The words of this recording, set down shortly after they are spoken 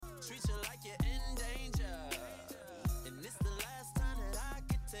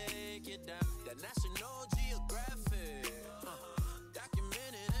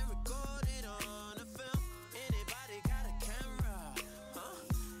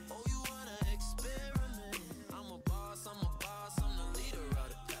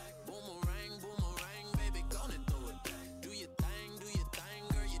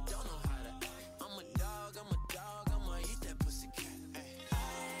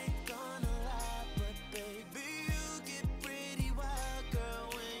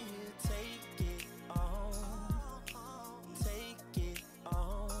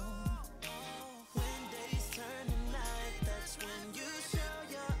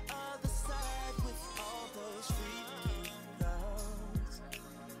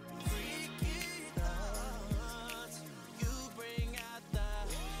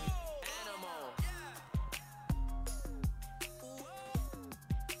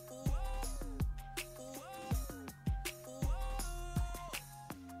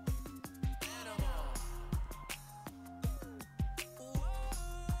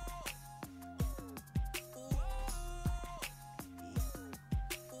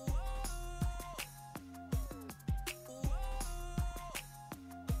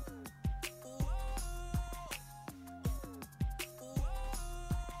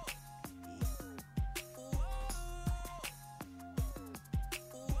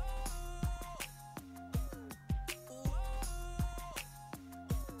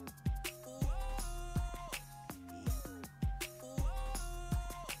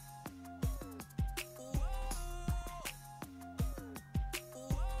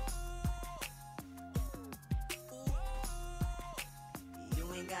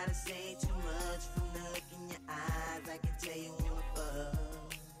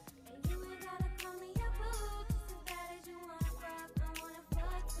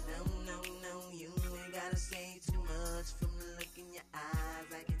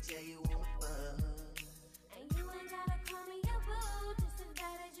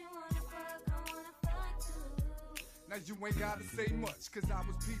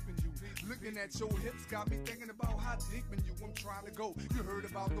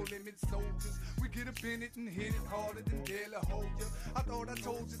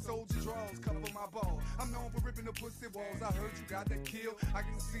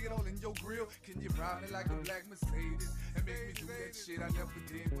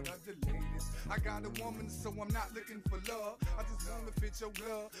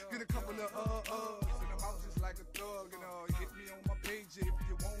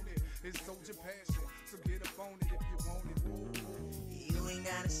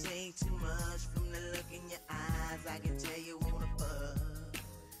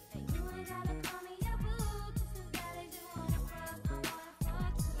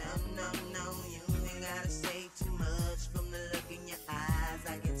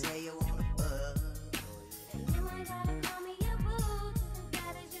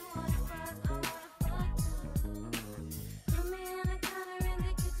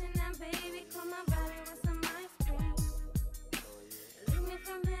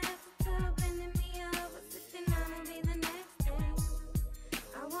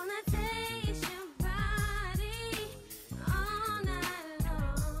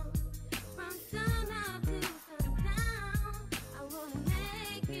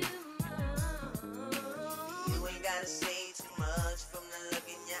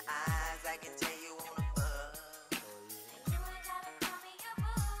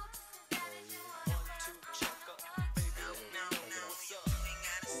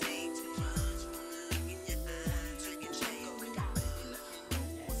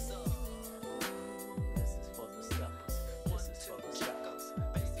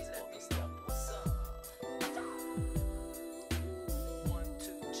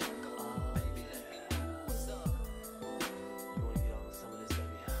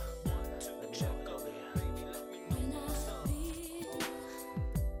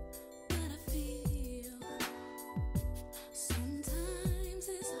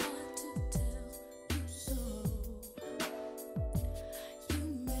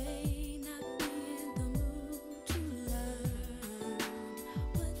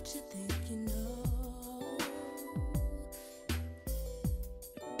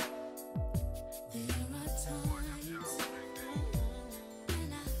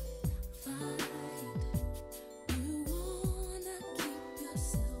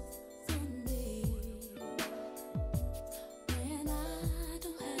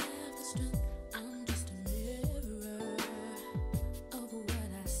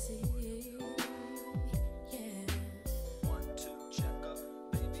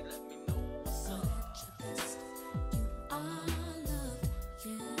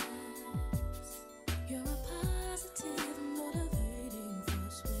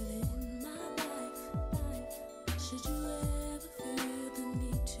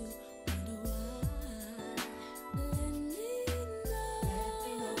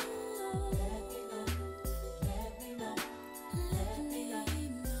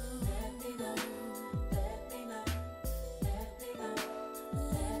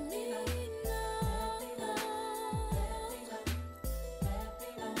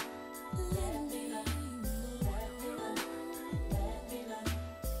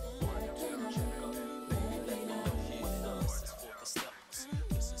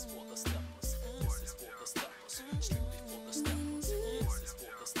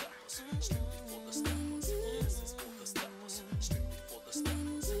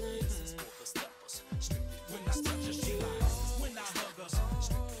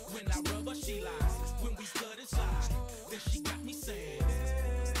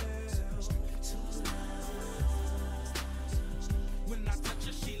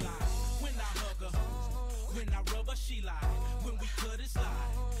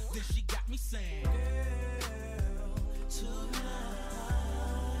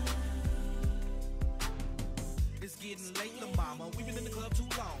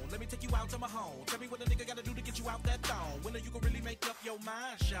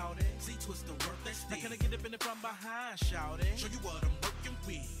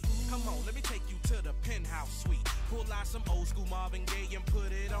Some old school Marvin Gaye and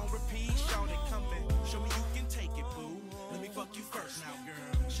put it on repeat. Shout it, come in, show me you can take it, boo. Let me fuck you first now,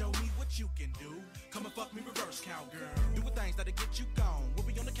 girl. Show me what you can do. Come fuck me reverse cowgirl. Doing things that'll get you gone. We'll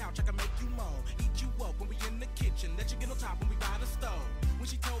be on the couch, I can make you moan. Eat you up when we in the kitchen. Let you get on top when we by the stove. When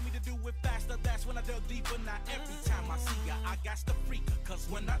she told me to do it faster, that's when I dug deeper. Now every time I see her, I got to freak her. Cause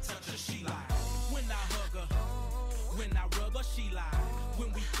when I touch her, she lie. When I hug her, when I rub her, she lie.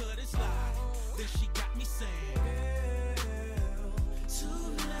 When we cut it slide, then she got me saying, girl,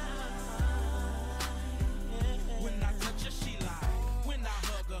 tonight. When I touch her, she lie. When I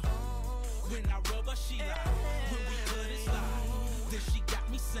hug her, when I rub her, she lie. When we cut it slide, then she got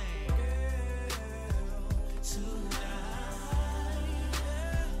me saying, girl, tonight.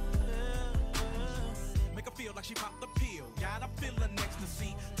 Make her feel like she popped the pill. Got her feeling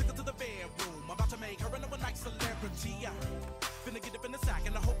ecstasy. Took her to the bedroom. About to make her an overnight celebrity. Finna get up in the sack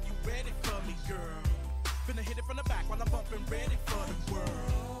and I hope you ready for me, girl. Finna hit it from the back while I'm bumping, ready for the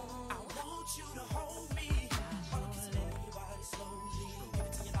world. I want you to hold me.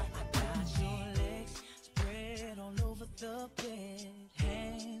 Spread all over the bed,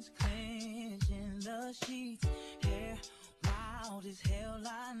 hands clenching the sheets, hair wild as hell.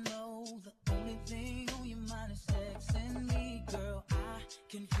 I know the only thing on your mind is sex and me, girl. I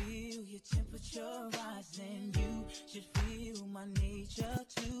can feel your temperature rising. You should feel my nature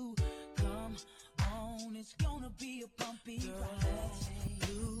too. Come on, it's gonna be a bumpy ride. Let's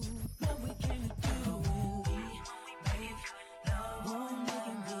do what we can do. We make love all night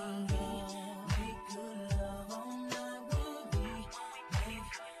and we make good love all night. We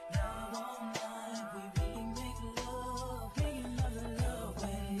make love all night. We really make love, making another love.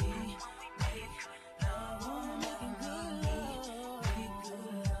 When we make love all night and good love, make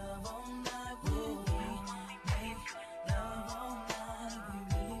good love all night. We make love all night. We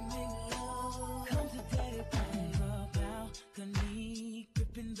really make love. Come to daddy, bang about the knee,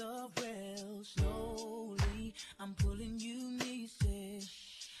 gripping the rail slowly. I'm pulling you nieces.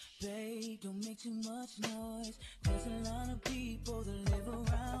 Babe, don't make too much noise. There's a lot of people that live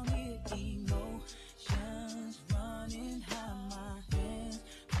around here. Emotions running high. My hands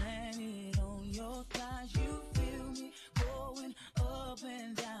planted on your thighs. You feel me going up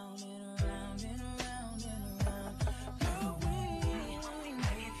and down and around and around and around. Girl, we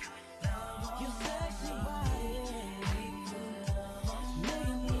make love. Your sexy body. Make love.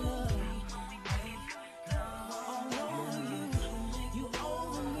 Making love. All over you. You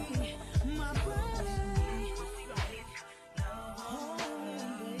over me. My body.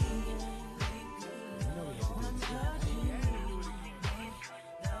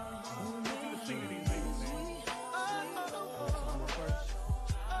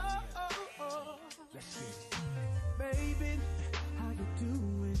 Baby, how you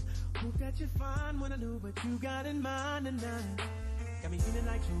doing? Hope that you're fine when I know what you got in mind tonight. Got me feeling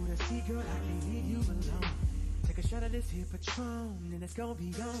like Judas, girl, I can't leave you alone. Take a shot of this here Patron, and it's gonna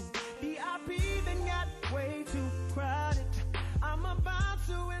be gone. VIP then got way too crowded. I'm about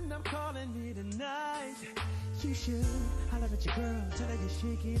to, and I'm calling it a night. You should holler at your girl, tell her you're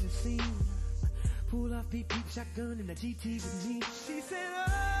shaking the scene. Pull off beep beep shotgun in the GT with me. She said,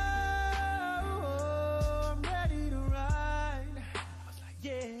 oh, I'm ready to ride. I was like,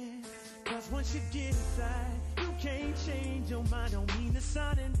 yeah. Cause once you get inside, you can't change your mind. Don't mean to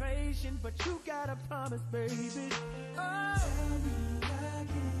sound impatient, but you gotta promise, baby. Oh,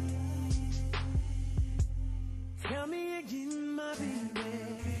 tell me again, my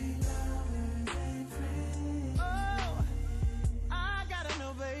baby. Oh, I gotta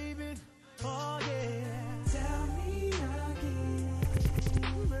know, baby. Oh, yeah. Tell me again.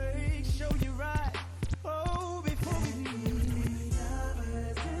 Make sure you're right. Oh, before we leave.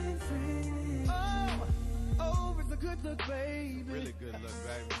 Oh, it's a good look, baby. Really good look,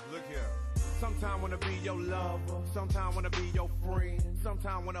 baby. Look here. Sometime wanna be your lover, sometime wanna be your friend,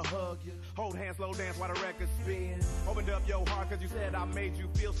 sometime wanna hug you, hold hands, slow dance while the record spin. Opened up your heart cause you said I made you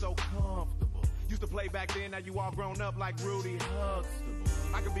feel so comfortable. Used to play back then, now you all grown up like Rudy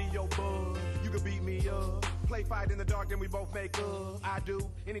Huxtable. I could be your bud, you could beat me up. Play fight in the dark, then we both make up. I do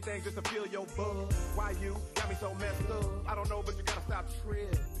anything just to feel your buzz. Why you got me so messed up? I don't know, but you gotta stop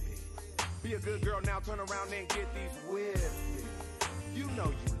tripping. Be a good girl now, turn around and get these whips. You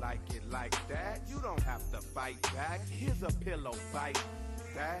know you like it like that. You don't have to fight back. Here's a pillow, bite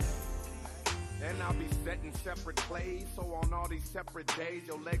that. And I'll be setting separate plays, so on all these separate days,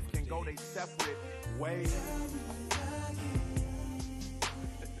 your legs can go their separate ways.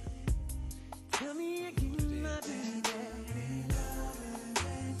 Tell me again, my baby.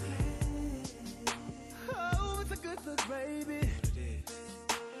 Oh, it's a good look, baby.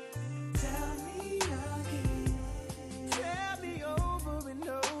 Tell me again. Tell me over and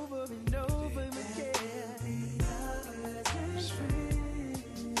over and over again.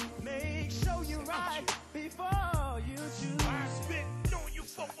 Make sure you're right.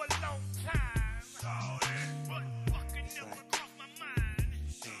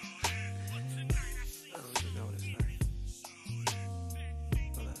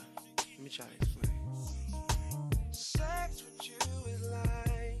 try to explain. Sex with you is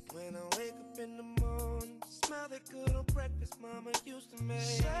like when I wake up in the morning, smell that good old breakfast mama used to make.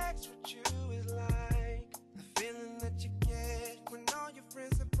 Sex with you is like the feeling that you get when all your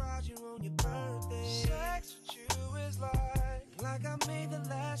friends surprise you on your birthday. Sex with you is like I made the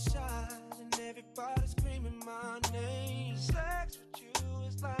last shot and everybody screaming my name. Sex with you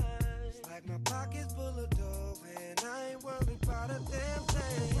is like my pocket's full of dough and I ain't worried about a damn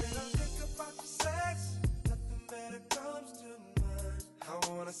thing. When I think about your sex, nothing better comes to mind. I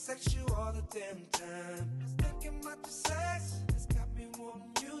wanna sex you all the damn time. Just thinking about your sex, it's got me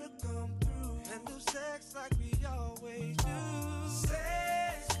wanting you to come through and do sex like we always do.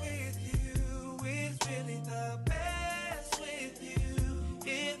 Sex with you is really the best with you.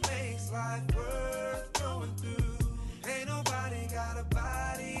 It makes life worth going through. Ain't nobody got a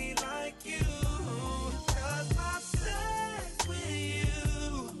body like you. Cause my sex with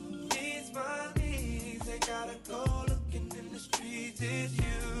you meets my needs. Ain't gotta go looking in the streets, it's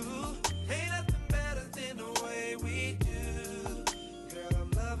you. Ain't nothing better than the way we do. Girl,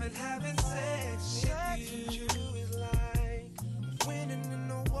 I'm loving having sex with you. Is like winning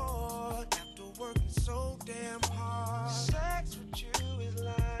an award after working so damn hard. Sex with you is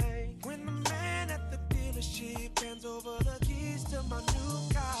like when the man at the dealership hands over the keys to my new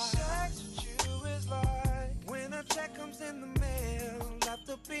car. Sex with you is like when a check comes in the mail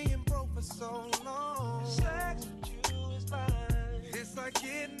after being broke for so long. Sex with you is like it's like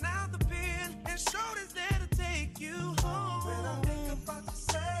getting out the pen and shoulders there to take you home. When I think about your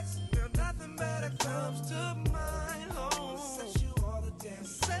sex, girl, nothing better comes to mind. Oh, sex you all the damn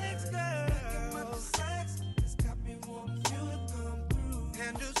sex, girl. Thinking about your sex, it's got me wanting you to come through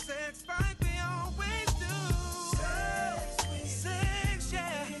and do sex like we always do. Sex,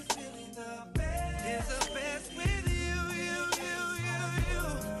 yeah, it's really the best. It's the best with you.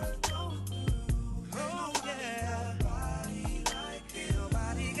 Oh yeah. Ain't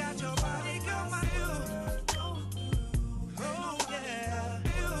nobody got your body, girl, my you. Oh yeah.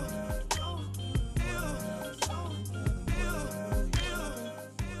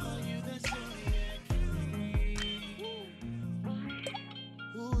 Are you that zodiac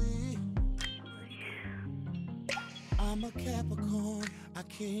Ooh-wee. I'm a Capricorn, I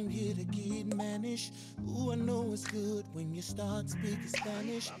came here to get managed. Ooh, I know it's good when you start speaking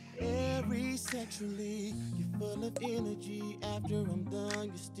Spanish. Very sexually, you're full of energy. After I'm done,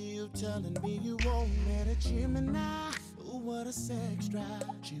 you're still telling me you won't let a Gemini. Ooh, what a sex drive.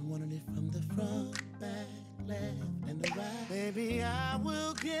 She wanted it from the front, back, left, and the right. Baby, I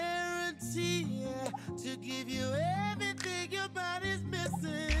will guarantee to give you everything your body's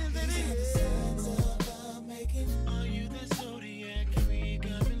missing. Baby, signs of love making. Are you the zodiac freak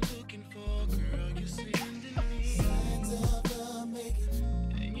I've been looking for? Girl, you're sending me signs of love making,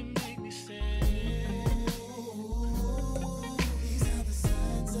 and you make me sad. These are the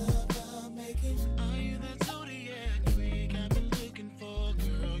signs of love making. Are you that zodiac freak I've been looking for?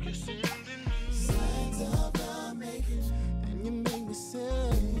 Girl, you're sending me signs of love making, and you make me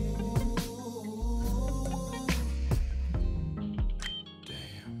sad.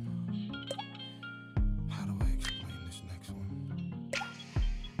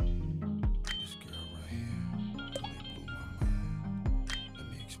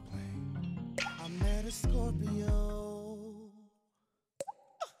 Scorpio.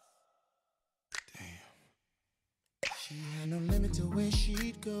 Damn. She had no limit to where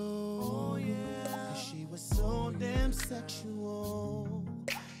she'd go. Oh yeah. She was so damn sexual.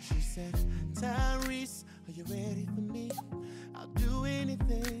 She said, Tyrese, are you ready for me? I'll do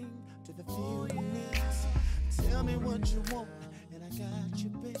anything to fulfill your needs. Tell me what you want, and I got you,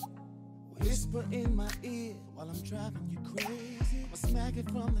 babe. Whisper in my ear while I'm driving you crazy. I'll smack it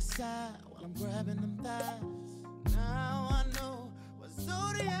from the side while I'm grabbing them thighs. Now I know what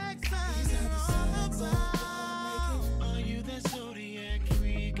zodiac signs are all about. Are you that zodiac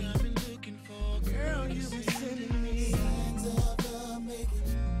freak I've been looking for? Girl, you been sending me signs of love making,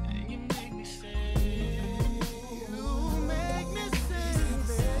 and you make me sad. You make me sad,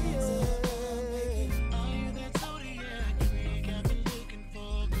 baby. Are you that zodiac freak I've been looking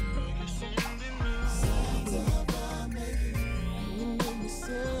for? Girl, you're sending me signs of love making, and you make me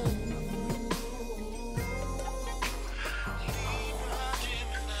sad.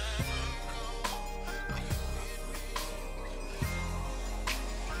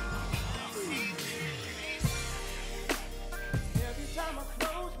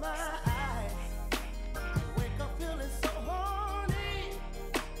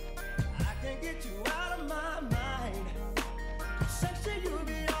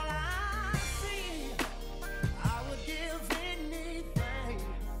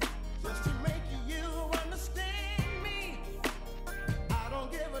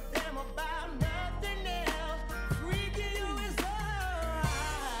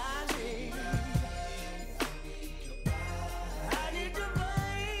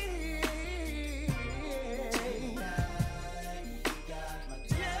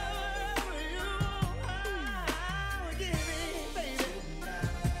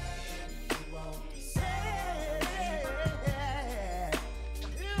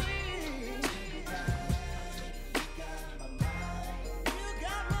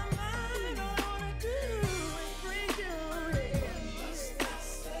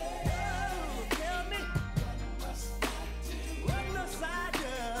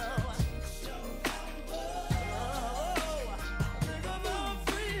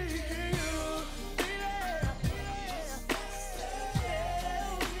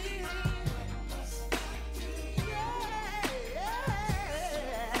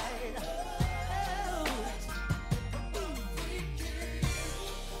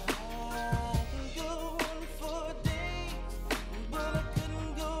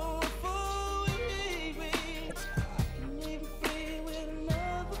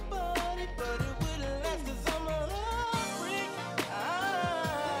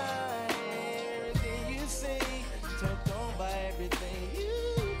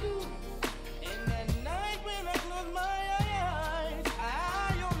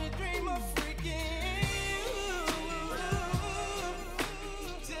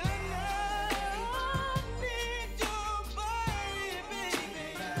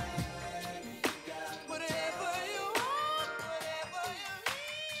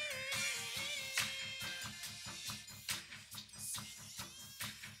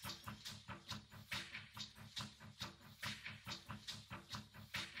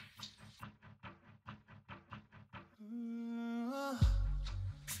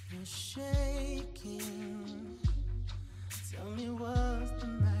 you're shaking. Tell me what's the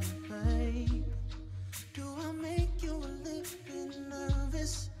matter, babe? Do I make you a little bit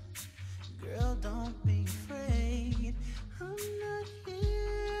nervous? Girl, don't be afraid. I'm not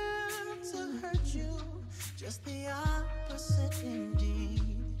here to hurt you, just the opposite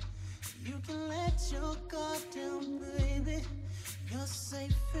indeed. You can let your guard down, baby. You're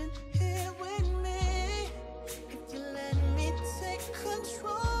safe in here with me. If you let me take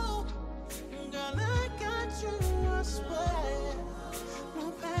control, girl, I got you, I swear.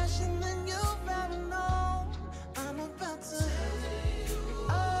 More passion than you've ever known. I'm about to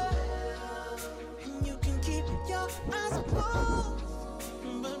and you can keep your eyes closed,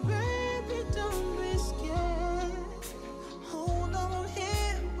 but baby, don't be scared. Hold on,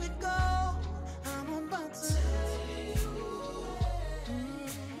 here we go. I'm about to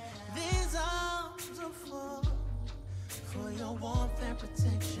these arms are for your warmth and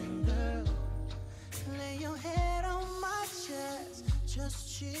protection, girl. Lay your head on my chest,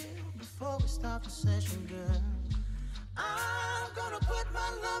 just chill before we start the session, girl. I'm gonna put my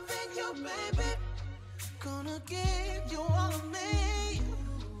love in you, baby. Gonna give you all of me.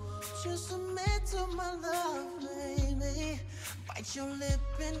 Just submit to my love, baby. Bite your lip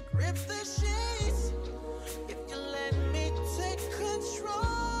and grip the sheets. If you let me take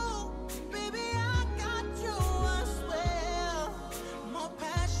control, baby, I got you, I swear. More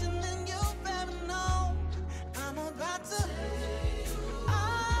passion than you've ever known. I'm about to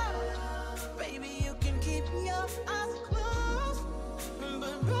baby, you can keep your eyes closed,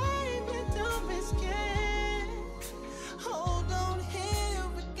 but baby, don't be scared. Hold on, here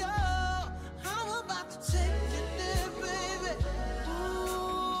we go. I'm about to take you there, baby.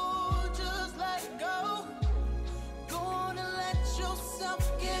 Ooh, just let go. Go on and let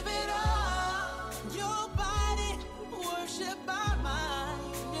yourself get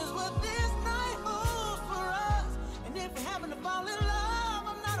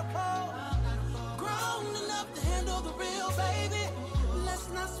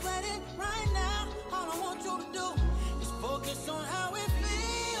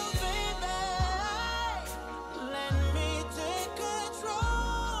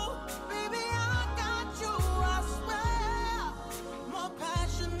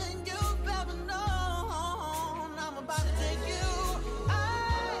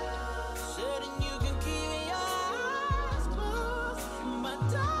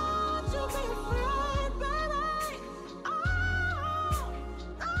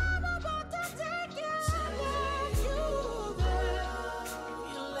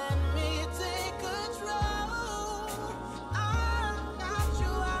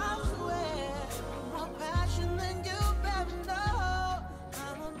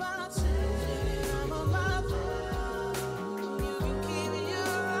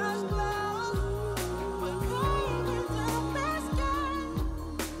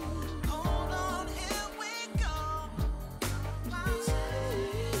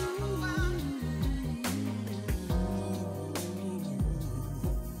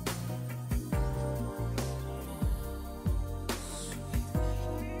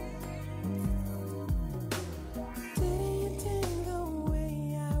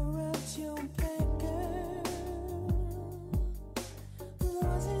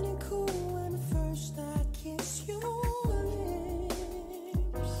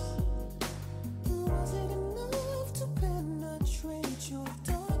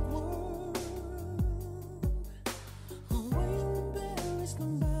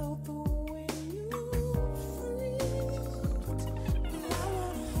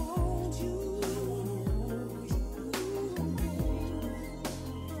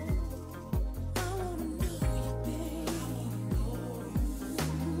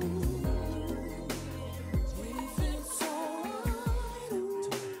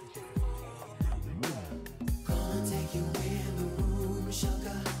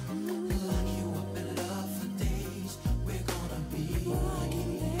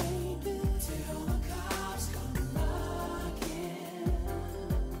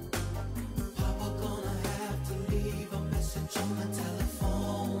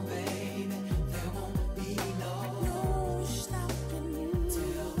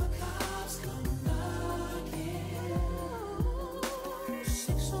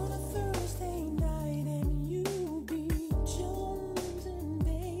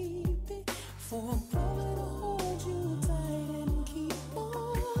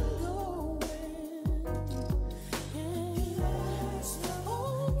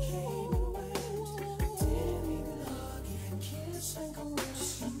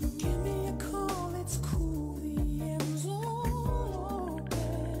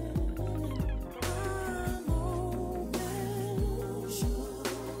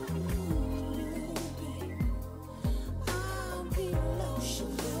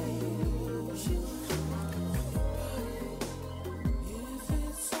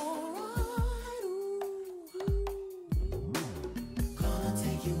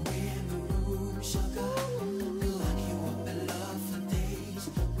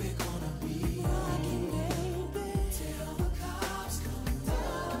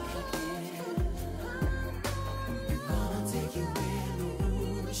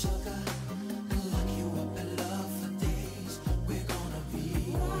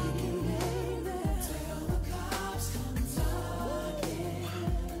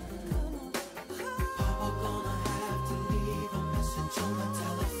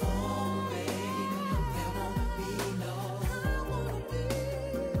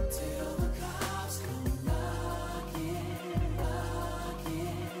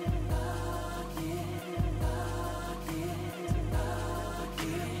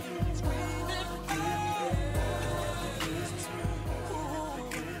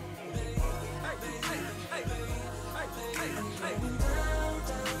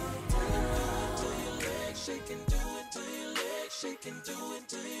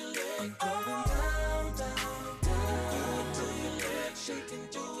leg. Going down, down, down. Do it to your leg. Shake and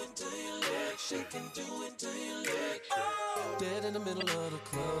do it to your leg. Shake and do it to your leg. Dead in the middle of the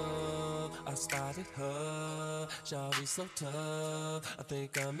club, I spotted her. Shawty so tough, I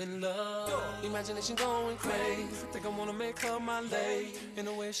think I'm in love. Imagination going crazy, think I wanna make her my lady. In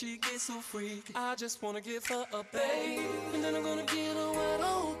the way she gets so freaky, I just wanna give her a baby. And then I'm gonna get her wide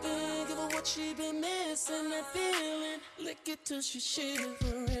open, give her what she been missing, that feeling. Lick it till she's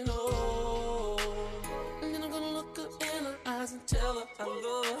shivering, oh. And then I'm gonna look her in her eyes and tell her I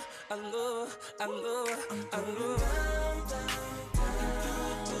love her, I love her, I love her, I love her. Down, down, down. Do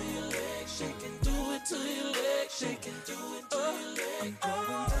it to your leg, shake and do it to your leg, shake and do it to your leg. I'm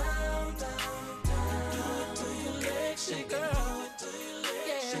going down, down, down. Do it to your leg, shake and do it to your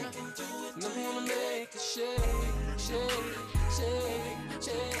leg, shake and do it to your leg. I'm gonna make it shake, shake, shake,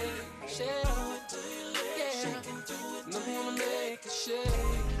 shake, shake. Do it to your leg, shake and do it to your leg. I'm gonna make it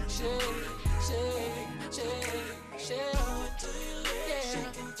shake, shake, shake, shake, shake. Do it to your leg,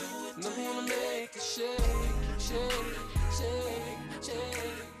 shake and do it to your leg. I'm gonna make it shake, shake, shake,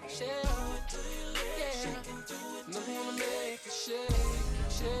 shake, shake. Do it to your leg, shake and do it to your leg. I'm gonna make it shake,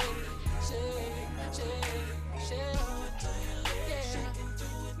 shake, shake, shake, shake. Do it to your leg, shake and do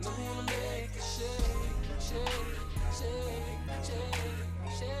it to your leg. I'm gonna make it shake, shake, shake, shake, shake. Do it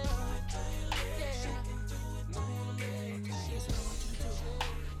to your leg, shake and do it to your leg. I'm gonna make it shake, shake,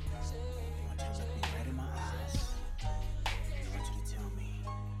 shake. I want you to look me right in my eyes. I want you to tell me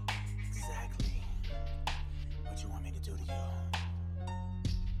exactly what you want me to do to you.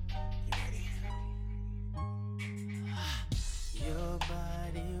 You ready? Your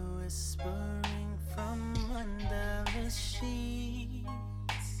body whispering from under the sheets.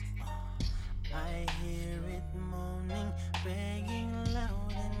 I hear it moaning, begging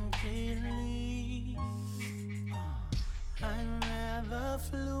loud and clearly. I'm rather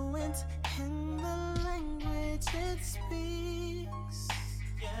fluent in the language it speaks.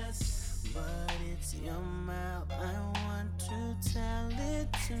 Yes, but it's your mouth. I want to tell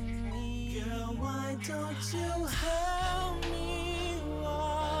it to me. Girl, why don't you help me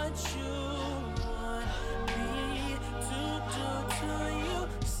what you want me to do to you?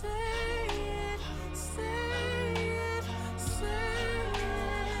 Say it, say it, say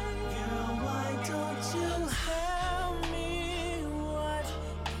it. Girl, why don't you help me what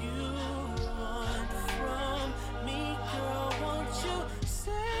you want from me? Girl, won't you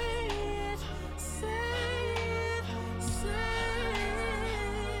say it, say it, say it.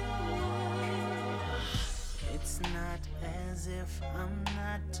 It's not as if I'm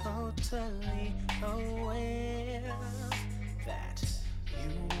not totally aware that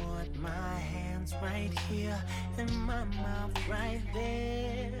you want my hands right here and my mouth right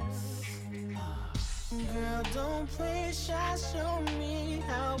there. Girl, don't play shy, show me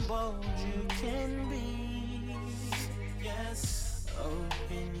how bold you can be. Yes,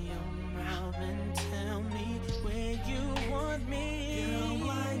 open your mouth and tell me where you want me. Girl,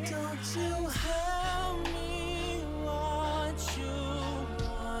 why don't you help me what you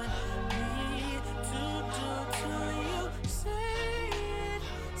want me to do to you? Say it,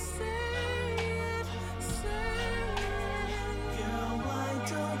 say it, say it. Girl, why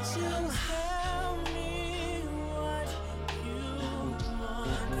don't you help me what you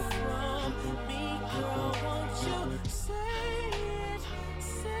want from me? Girl, won't you say it,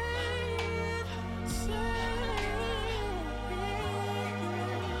 say it, say it.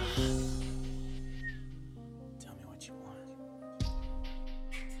 Tell me what you want.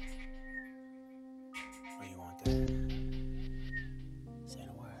 Or you want that? Say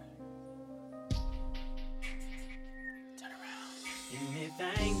the word. Turn around.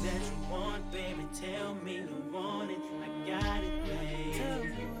 Anything that you want, baby, tell me you want it. I got it, baby. Tell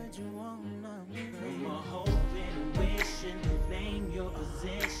me what you want, no more hoping and wishing. Name your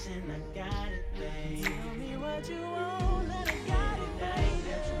position, I got it, baby. Tell me what you want, and I got it, baby. Anything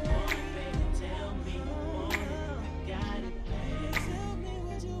that you want, baby, tell me you want it. I got it, baby. Tell me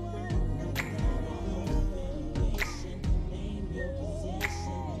what you want, and I got it. Hoping and wishing. Name your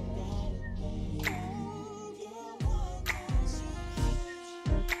position, I got it, baby. Oh, girl, why don't you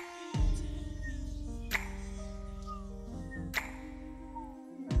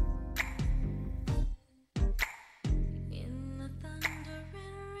In the thundering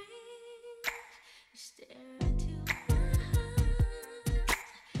rain, you stare into my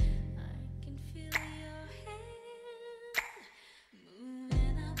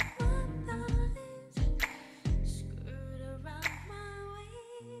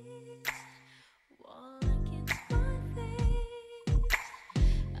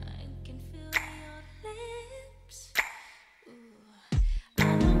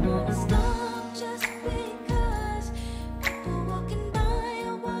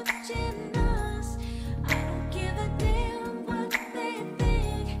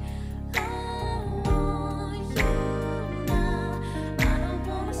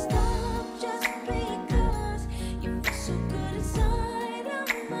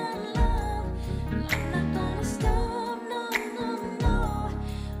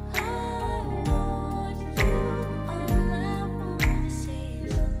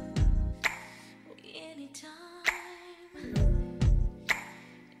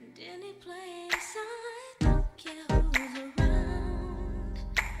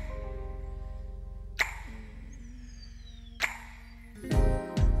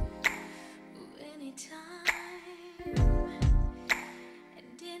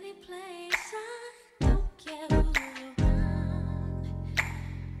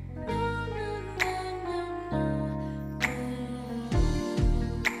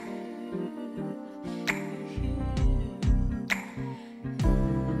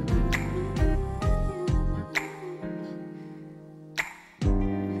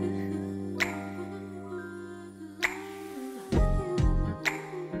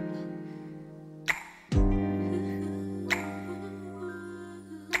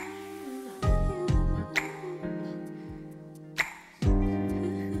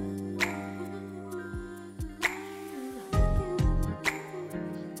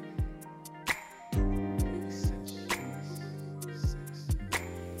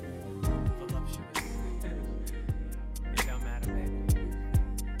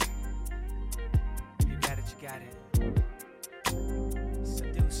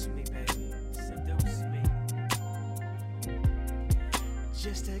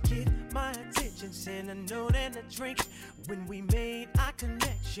just to get my attention, sent a note and a drink. When we made our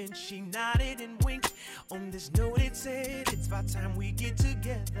connection, she nodded and winked. On this note it said, it's about time we get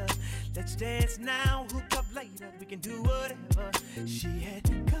together. Let's dance now, hook up later, we can do whatever. She had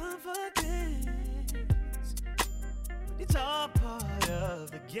confidence, but it's all part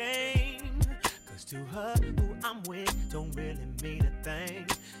of the game. Cause to her, who I'm with don't really mean a thing.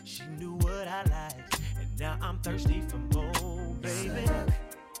 She knew what I liked, and now I'm thirsty for more, baby.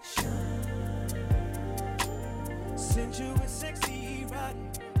 Sensuous, sexy, erotic,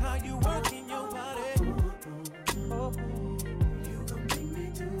 how you working your body. Oh, you gon' make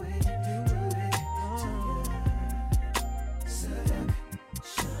me do it, do it to you.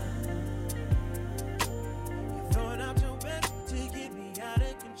 Seduction. You're throwing out your best to get me out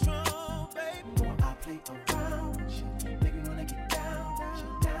of control, baby. Boy, I play around with you, make me wanna get down with you,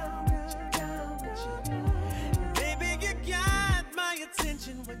 down with you, down with you. Baby, you got my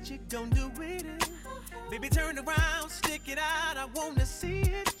attention, what you gon' do with it? Baby, turn around, stick it out, I wanna see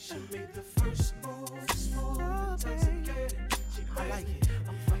it. She made the first move, intoxicated. I like it.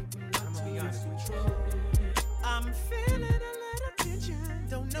 I'm fighting, I'ma be honest with you. I'm feeling a little tension,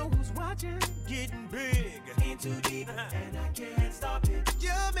 don't know who's watching. Getting big, in too deep, and I can't stop it.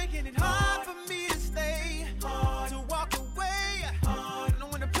 You're making it hard for me to stay, hard to walk away, hard. I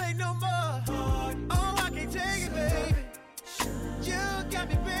don't wanna play no more, hard. Oh, I can't take it, baby. You got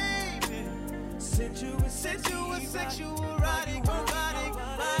me, baby. Sensuous, sexual, erotic, erotic,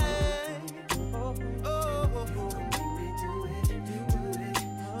 oh, oh, oh. You gon' make me do it to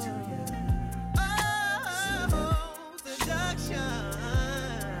you. Oh, seduction.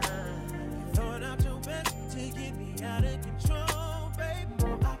 You're throwing out your best to get me out of control, baby.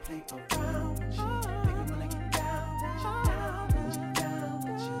 Boy, I play around with you, make me wanna get down with you, down with you, down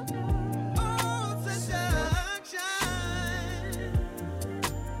with you. Oh, seduction.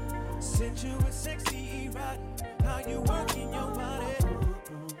 Sensuous, sexy, erotic, how you working your body.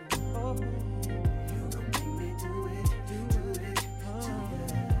 Oh, you gon' make me do it to you. Oh,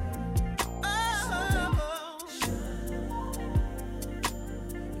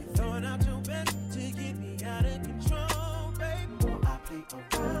 you're throwing out your best to get me out of control, baby. Boy, I play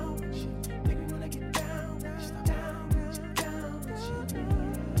around with you, make me wanna get down with you, down with you, down with you.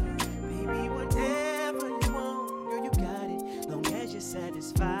 Baby, whatever you want, girl, you got it, long as you're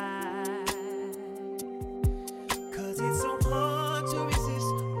satisfied. It's so hard to resist.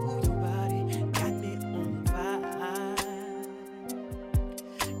 Ooh, your body got me on fire.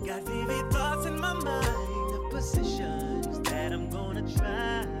 Got vivid thoughts in my mind of positions that I'm gonna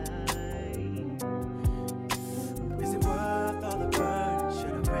try. Is it worth all the burden?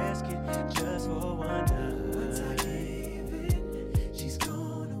 Should I risk it just for one night? Once I give it, she's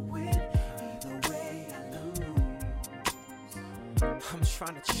gonna win. Either way I lose. I'm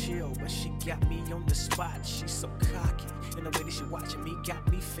trying to chill, but she got me on the spot. She's so cocky, and the way that she watching me got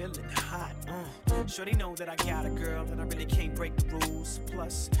me feeling hot. Sure they know that I got a girl, and I really can't break the rules.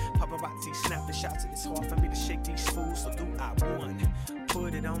 Plus, paparazzi snap the shots, and it's hard for me to shake these fools. So do I one,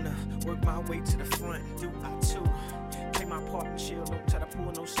 put it on her, work my way to the front. Do I two, play my part and chill, don't try to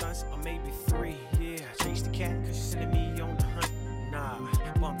pull no stunts. Or maybe three, yeah, chase the cat, cause she's sending me on the hunt. Nah,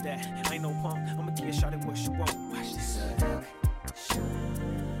 bump that, I ain't no punk, I'ma give a shot at what she want. Watch this.